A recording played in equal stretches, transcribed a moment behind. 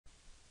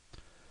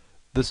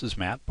This is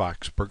Matt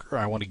Boxberger.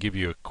 I want to give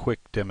you a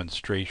quick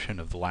demonstration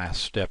of the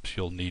last steps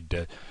you'll need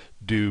to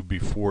do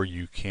before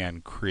you can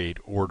create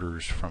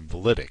orders from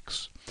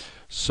Valytics.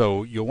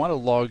 So you'll want to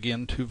log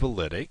into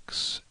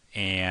Valytics,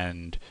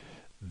 and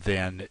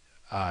then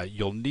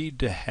you'll need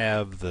to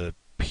have the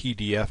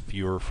PDF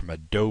viewer from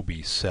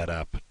Adobe set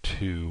up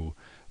to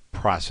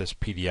process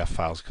PDF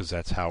files, because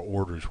that's how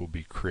orders will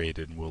be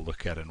created, and we'll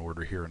look at an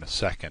order here in a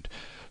second.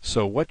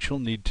 So what you'll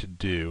need to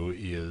do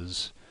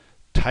is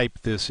type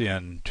this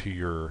into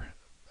your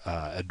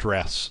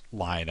address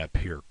line up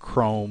here,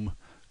 Chrome :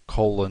 /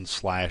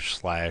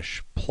 plugins,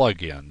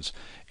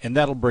 and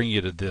that'll bring you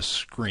to this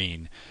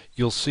screen.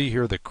 You'll see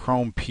here the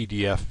Chrome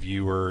PDF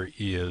viewer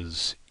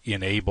is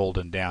enabled,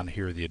 and down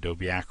here the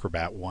Adobe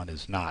Acrobat one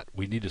is not.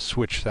 We need to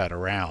switch that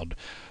around.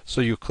 So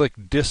you click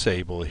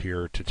disable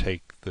here to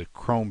take the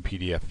Chrome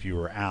PDF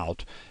viewer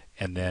out,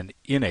 and then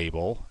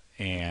enable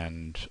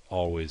and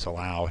always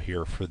allow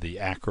here for the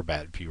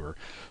Acrobat viewer.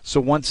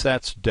 So once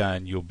that's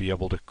done, you'll be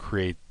able to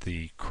create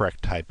the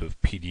correct type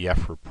of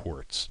PDF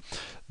reports.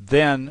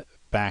 Then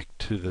back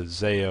to the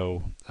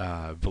Zayo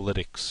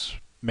Valytics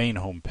main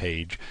home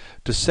page.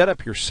 To set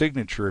up your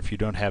signature, if you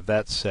don't have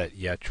that set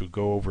yet, you'll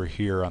go over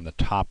here on the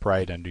top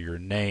right under your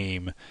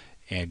name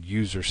and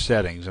user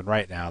settings, and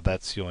right now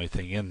that's the only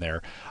thing in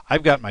there.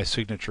 I've got my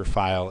signature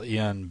file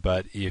in,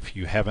 but if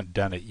you haven't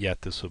done it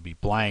yet, this will be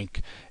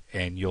blank,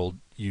 and you'll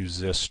use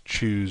this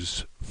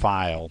choose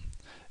file,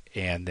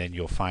 and then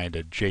you'll find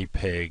a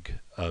JPEG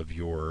of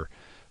your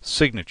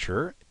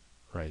signature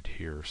right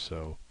here.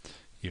 So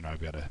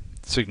I've got a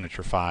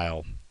signature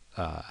file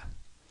that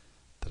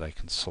I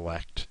can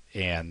select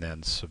and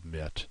then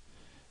submit,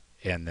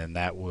 and then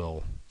that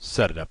will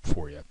set it up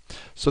for you.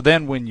 So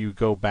then when you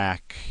go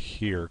back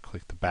here,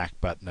 click the back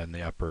button in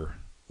the upper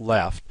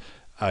left,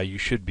 you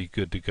should be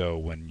good to go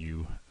when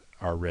you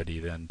are ready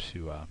then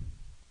to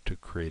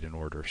create an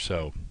order.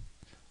 So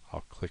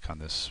I'll click on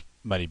this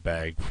money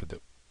bag for the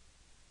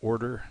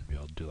order. Maybe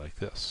I'll do like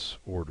this,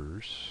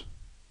 orders.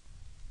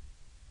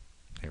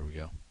 There we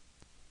go.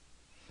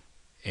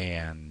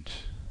 And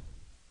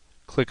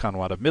click on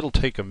one of them. It'll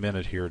take a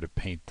minute here to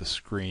paint the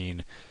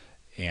screen,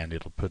 and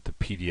it'll put the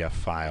PDF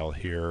file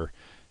here.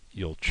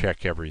 You'll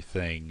check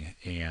everything,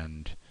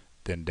 and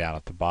then down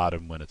at the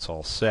bottom when it's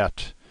all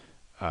set,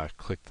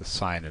 click the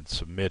sign and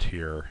submit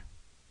here,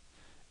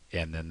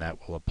 and then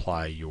that will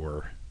apply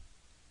your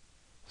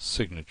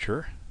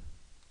signature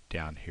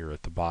down here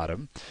at the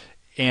bottom.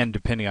 And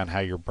depending on how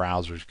your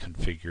browser is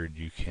configured,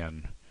 you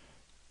can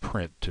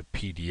print to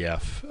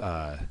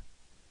PDF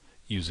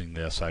using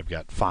this. I've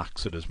got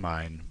Foxit as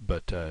mine,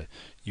 but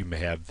you may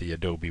have the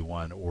Adobe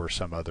one or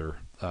some other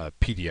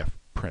PDF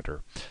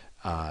printer.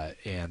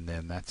 And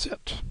then that's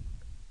it.